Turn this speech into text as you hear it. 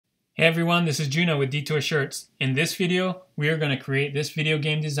Hey everyone, this is Juno with Detour Shirts. In this video, we are going to create this video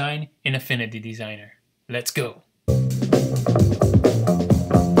game design in Affinity Designer. Let's go!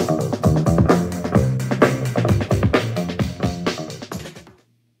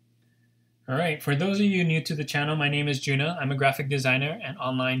 Alright, for those of you new to the channel, my name is Juno. I'm a graphic designer and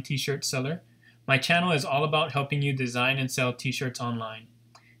online t-shirt seller. My channel is all about helping you design and sell t-shirts online.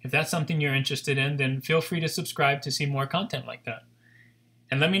 If that's something you're interested in, then feel free to subscribe to see more content like that.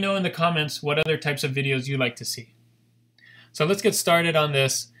 And let me know in the comments what other types of videos you like to see. So let's get started on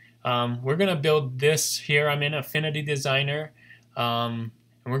this. We're going to build this here. I'm in Affinity Designer. And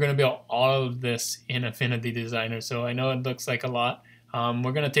we're going to build all of this in Affinity Designer. So I know it looks like a lot.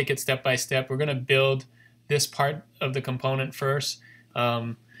 We're going to take it step by step. We're going to build this part of the component first,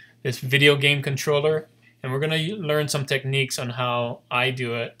 this video game controller. And we're going to learn some techniques on how I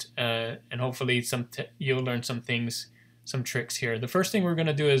do it. And hopefully you'll learn some things, some tricks here. The first thing we're going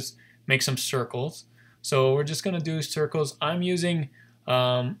to do is make some circles. So we're just going to do circles. I'm using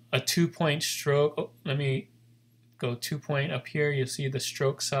a 2-point stroke. Oh, let me go 2-point up here. You'll see the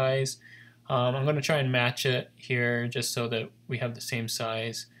stroke size. I'm going to try and match it here just so that we have the same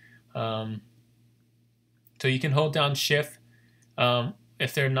size. So you can hold down Shift.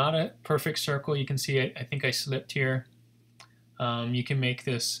 If they're not a perfect circle, you can see it. I think I slipped here. You can make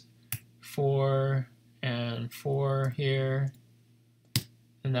this 4 and 4 here,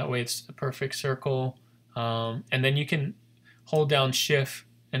 and that way it's a perfect circle. And then you can hold down Shift,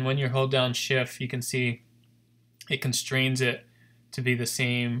 and when you hold down Shift, you can see it constrains it to be the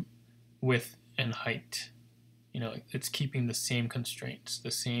same width and height. You know, it's keeping the same constraints,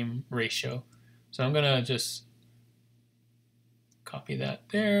 the same ratio. So I'm gonna just copy that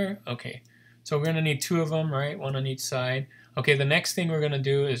there. Okay, so we're gonna need 2 of them, right? 1 on each side. Okay, the next thing we're gonna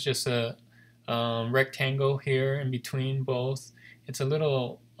do is just a rectangle here in between both. It's a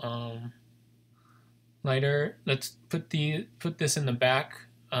little lighter. Let's put this in the back.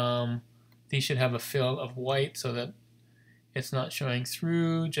 These should have a fill of white so that it's not showing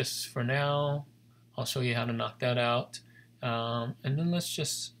through just for now. I'll show you how to knock that out. And then let's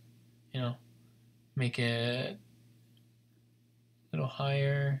just, make it a little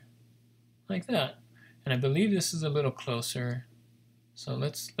higher like that. And I believe this is a little closer. So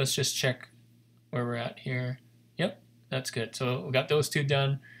let's just check where we're at here. Yep, that's good. So we got those 2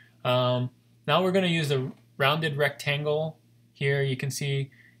 done. Now we're going to use the rounded rectangle here. You can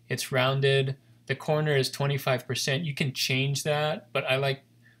see it's rounded. The corner is 25%. You can change that, but I like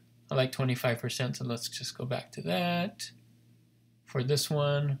 25%. So let's just go back to that for this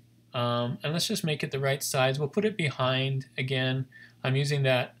one. And let's just make it the right size. We'll put it behind again. I'm using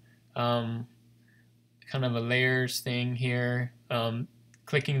that kind of a layers thing here.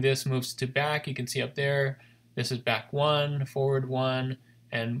 Clicking this moves to back. You can see up there, this is back 1, forward 1,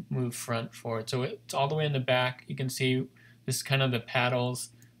 and move front forward. So it's all the way in the back. You can see this is kind of the paddles.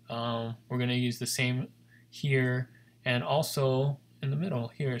 We're going to use the same here and also in the middle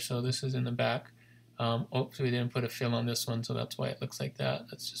here. So this is in the back. Oops, we didn't put a fill on this one, so that's why it looks like that.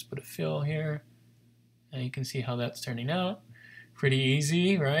 Let's just put a fill here. And you can see how that's turning out. Pretty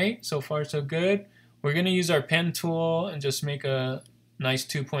easy, right? So far, so good. We're going to use our pen tool and just make a nice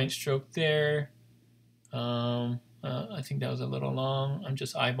 2-point stroke there. I think that was a little long. I'm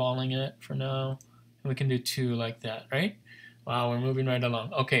just eyeballing it for now. And we can do 2 like that, right? Wow, we're moving right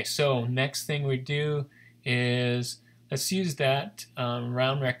along. Okay, so next thing we do is let's use that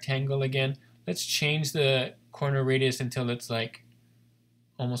round rectangle again. Let's change the corner radius until it's like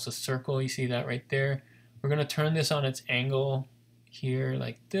almost a circle. You see that right there? We're going to turn this on its angle here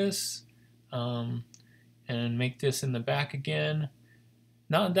like this. And make this in the back again.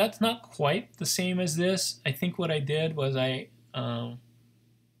 Now that's not quite the same as this. I think what I did was I kind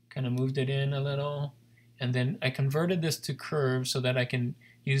of moved it in a little, and then I converted this to curves so that I can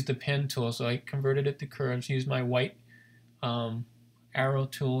use the pen tool. So I converted it to curves, use my white arrow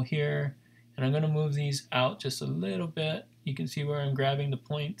tool here, and I'm going to move these out just a little bit. You can see where I'm grabbing the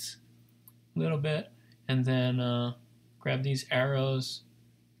points a little bit, and then grab these arrows,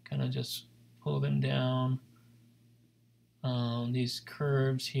 kind of just pull them down. These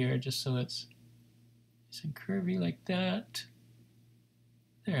curves here, just so it's nice and curvy like that.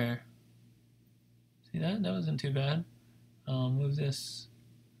 There. See that? That wasn't too bad. Move this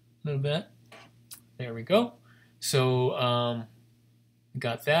a little bit. There we go. So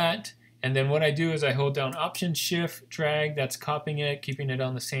got that. And then what I do is I hold down Option Shift, drag. That's copying it, keeping it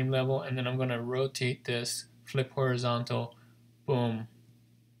on the same level. And then I'm going to rotate this, flip horizontal. Boom.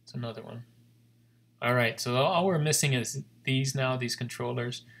 It's another one. All right, so all we're missing is these now, these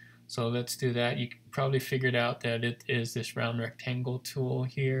controllers. So let's do that. You probably figured out that it is this round rectangle tool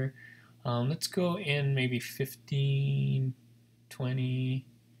here. Let's go in maybe 15, 20,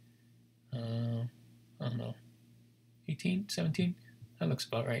 I don't know, 18, 17? That looks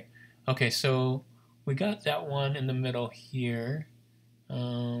about right. Okay, so we got that one in the middle here.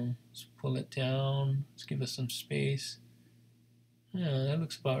 Let's pull it down. Let's give it some space. Yeah, that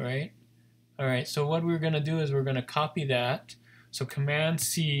looks about right. All right, so what we're going to do is we're going to copy that. So Command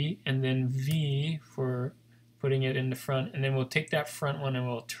C and then V for putting it in the front, and then we'll take that front one and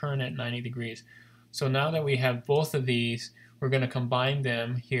we'll turn it 90 degrees. So now that we have both of these, we're going to combine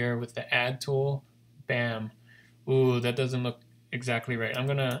them here with the Add tool. Bam. Ooh, that doesn't look exactly right.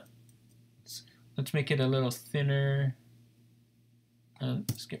 Let's make it a little thinner.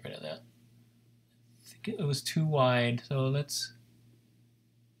 Let's get rid of that. I think it was too wide, so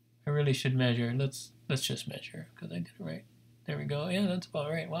I really should measure. Let's just measure because I did it right. There we go. Yeah, that's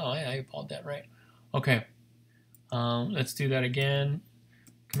about right. Wow, I pulled that right. Okay. Let's do that again.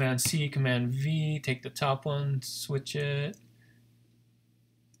 Command C, Command V, take the top one, switch it,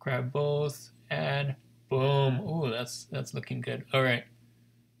 grab both, add, boom. Ooh, that's looking good. All right.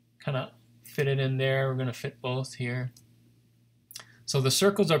 Kind of fit it in there. We're going to fit both here. So the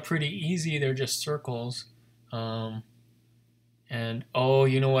circles are pretty easy. They're just circles. And oh,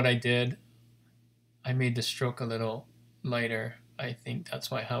 you know what I did? I made the stroke a little lighter. I think that's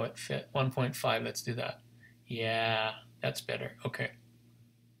how it fit. 1.5, let's do that. Yeah, that's better. Okay.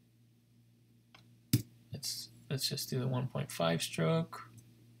 Let's just do the 1.5 stroke.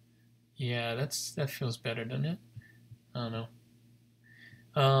 Yeah, that feels better, doesn't it? I don't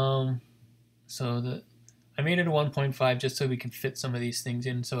know. So I made it a 1.5 just so we can fit some of these things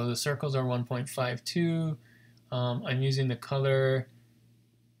in. So the circles are 1.52. I'm using the color.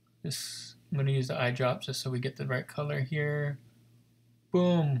 I'm going to use the eyedrops just so we get the right color here.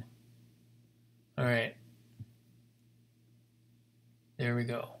 Boom. All right. There we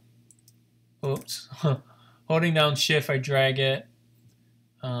go. Oops. Holding down Shift, I drag it.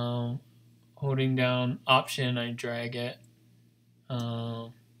 Holding down Option, I drag it.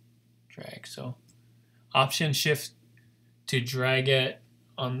 Drag. So Option Shift to drag it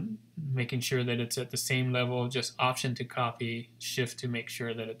on, making sure that it's at the same level. Just Option to copy, Shift to make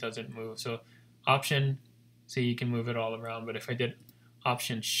sure that it doesn't move. So Option, so you can move it all around. But if I did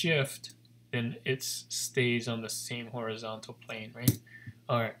Option Shift, then it stays on the same horizontal plane, right?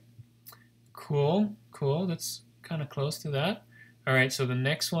 All right. Cool. That's kind of close to that. All right, so the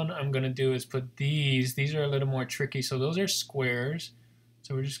next one I'm going to do is put these. These are a little more tricky. So those are squares.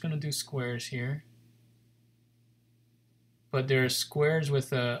 So we're just going to do squares here. But they're squares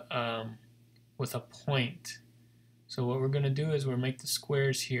with a point. So what we're going to do is we'll make the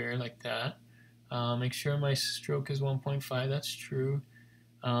squares here like that. Make sure my stroke is 1.5. That's true.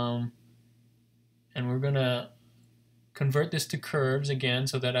 And we're going to convert this to curves again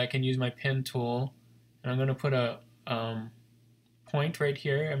so that I can use my pen tool. And I'm going to put a point right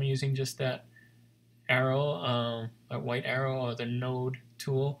here. I'm using just that arrow, a white arrow, or the node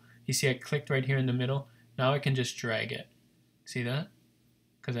tool. You see I clicked right here in the middle. Now I can just drag it. See that?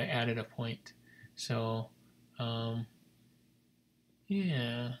 Because I added a point. So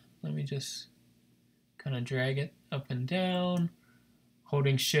yeah, let me just kind of drag it up and down.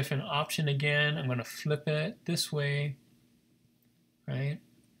 Holding Shift and Option again, I'm going to flip it this way, right?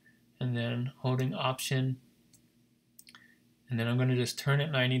 And then holding Option, and then I'm going to just turn it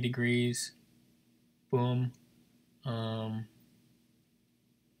 90 degrees. Boom. And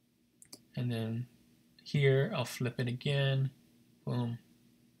then here I'll flip it again. Boom.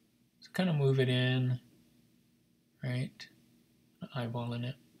 So kind of move it in, right? Eyeballing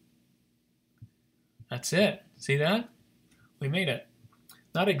it. That's it. See that? We made it.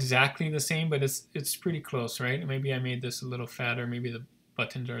 Not exactly the same, but it's pretty close, right? Maybe I made this a little fatter. Maybe the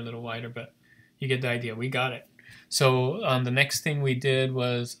buttons are a little wider, but you get the idea. We got it. So the next thing we did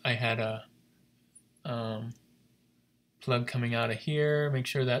was I had a plug coming out of here. Make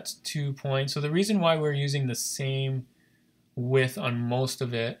sure that's 2 points. So the reason why we're using the same width on most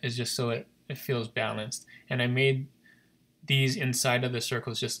of it is just so it feels balanced. And I made these inside of the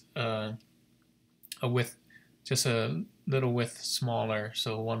circles just a width, just a little width smaller,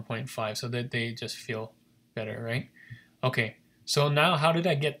 so 1.5, so that they just feel better, right? Okay, so now how did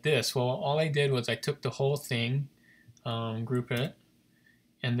I get this? Well, all I did was I took the whole thing, group it,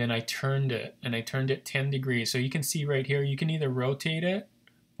 and then I turned it, and I turned it 10 degrees. So you can see right here, you can either rotate it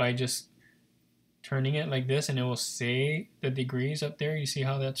by just turning it like this, and it will say the degrees up there. You see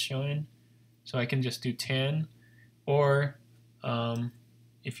how that's showing? So I can just do 10, or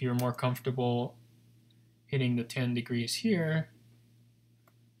if you're more comfortable hitting the 10 degrees here,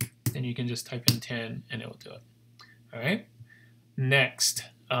 then you can just type in 10 and it will do it. All right. Next,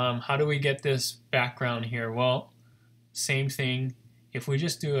 how do we get this background here? Well, same thing. If we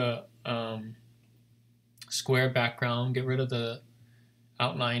just do a square background, get rid of the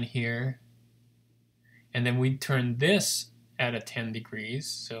outline here, and then we turn this at a 10 degrees.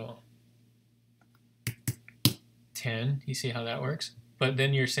 So 10, you see how that works? But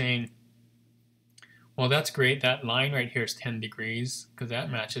then you're saying, well, that's great. That line right here is 10 degrees because that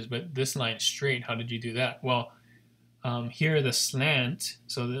matches, but this line is straight. How did you do that? Well, here the slant,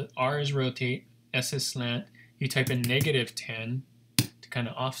 so the R is rotate, S is slant. You type in -10 to kind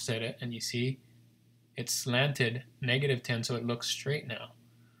of offset it, and you see it's slanted -10, so it looks straight now.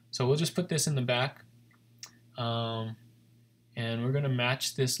 So we'll just put this in the back, and we're going to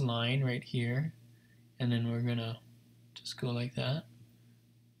match this line right here, and then we're going to just go like that.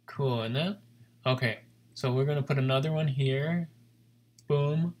 Cool, and that? Okay, so we're going to put another one here.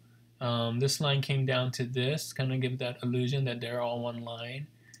 Boom. This line came down to this, kind of give that illusion that they're all one line.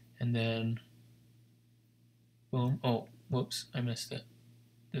 And then, boom. Oh, whoops, I missed it.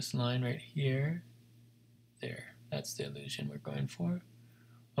 This line right here. There, that's the illusion we're going for.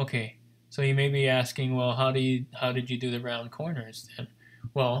 Okay, so you may be asking, well, how did you do the round corners then?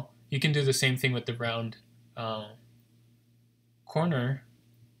 Well, you can do the same thing with the round corner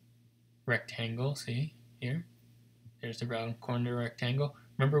rectangle. See here, there's the round corner rectangle.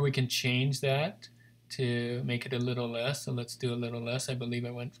 Remember, we can change that to make it a little less. So let's do a little less. I believe I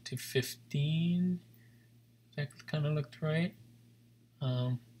went to 15. That kind of looked right.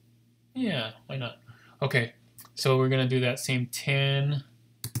 Yeah, why not? Okay, so we're gonna do that same 10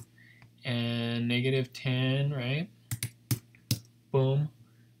 and -10, right? Boom.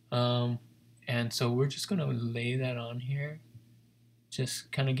 And so we're just gonna lay that on here.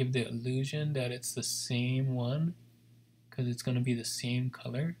 Just kind of give the illusion that it's the same one, because it's going to be the same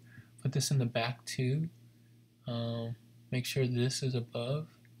color. Put this in the back too. Make sure this is above,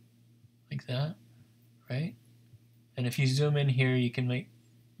 like that, right? And if you zoom in here, you can make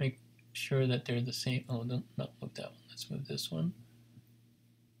sure that they're the same. Oh, don't not move that one. Let's move this one.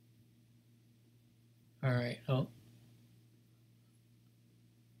 All right. Oh,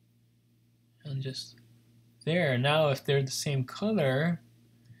 and just there. Now, if they're the same color,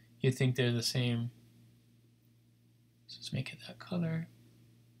 you think they're the same. Let's just make it that color.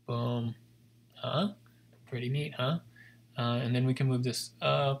 Boom. Huh? Pretty neat, huh? And then we can move this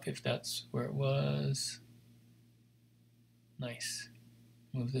up if that's where it was. Nice.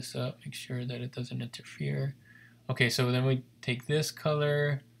 Move this up, make sure that it doesn't interfere. Okay, so then we take this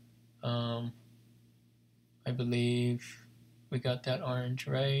color. I believe we got that orange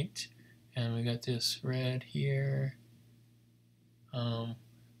right. And we got this red here.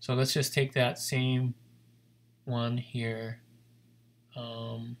 So let's just take that same one here.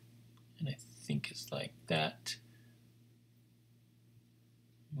 And I think it's like that.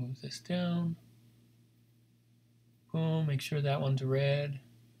 Move this down. Boom, make sure that one's red.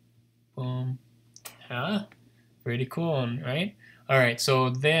 Boom. Huh? Pretty cool, right? All right, so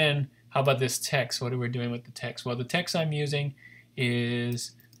then how about this text? What are we doing with the text? Well, the text I'm using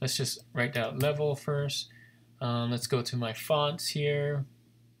is, let's just write down level first. Let's go to my fonts here.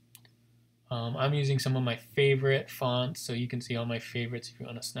 I'm using some of my favorite fonts, so you can see all my favorites if you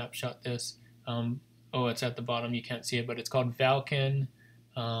want to snapshot this. Oh, it's at the bottom, you can't see it, but it's called Valken.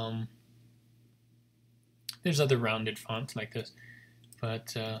 There's other rounded fonts like this,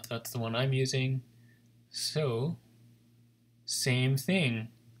 but that's the one I'm using. So, same thing.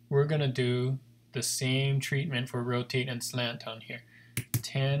 We're going to do the same treatment for rotate and slant on here.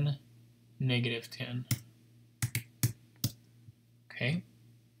 10, -10. Okay.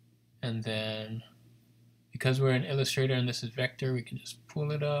 And then, because we're in Illustrator and this is vector, we can just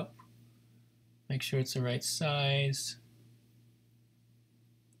pull it up. Make sure it's the right size.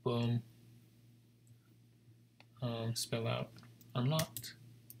 Boom. Spell out unlocked.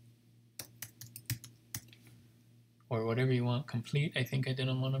 Or whatever you want. Complete, I think I did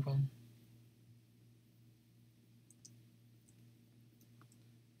on one of them.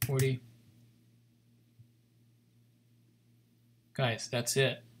 40. Guys, that's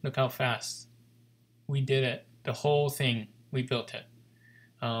it. Look how fast. We did it. The whole thing, we built it.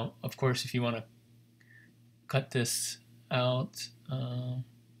 Of course, if you want to cut this out,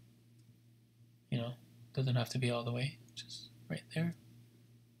 you know, doesn't have to be all the way, just right there.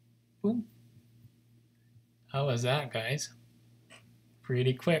 Boom. How was that, guys?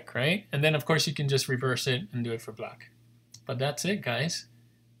 Pretty quick, right? And then, of course, you can just reverse it and do it for black. But that's it, guys.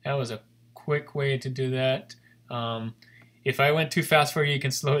 That was a quick way to do that. If I went too fast for you, you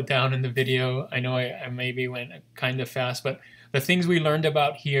can slow it down in the video. I know I maybe went kind of fast, but the things we learned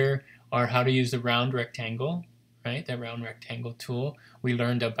about here are how to use the round rectangle, right? That round rectangle tool. We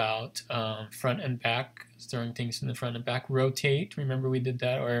learned about front and back, storing things in the front and back. Rotate, remember we did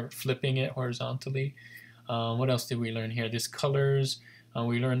that, or flipping it horizontally. What else did we learn here? This colors.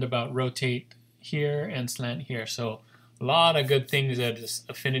 We learned about rotate here and slant here. So a lot of good things that this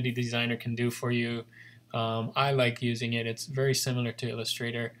Affinity Designer can do for you. I like using it. It's very similar to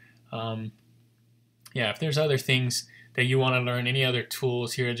Illustrator. Yeah, if there's other things that you want to learn, any other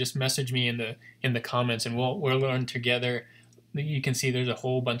tools here, just message me in the comments, and we'll learn together. You can see there's a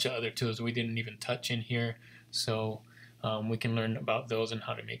whole bunch of other tools we didn't even touch in here, so we can learn about those and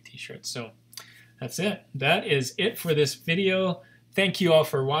how to make t-shirts. So that's it. That is it for this video. Thank you all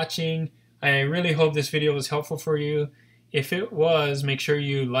for watching. I really hope this video was helpful for you. If it was, make sure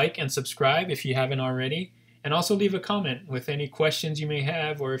you like and subscribe if you haven't already, and also leave a comment with any questions you may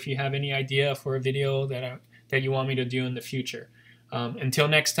have, or if you have any idea for a video that you want me to do in the future. Until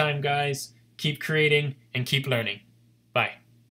next time, guys, keep creating and keep learning. Bye.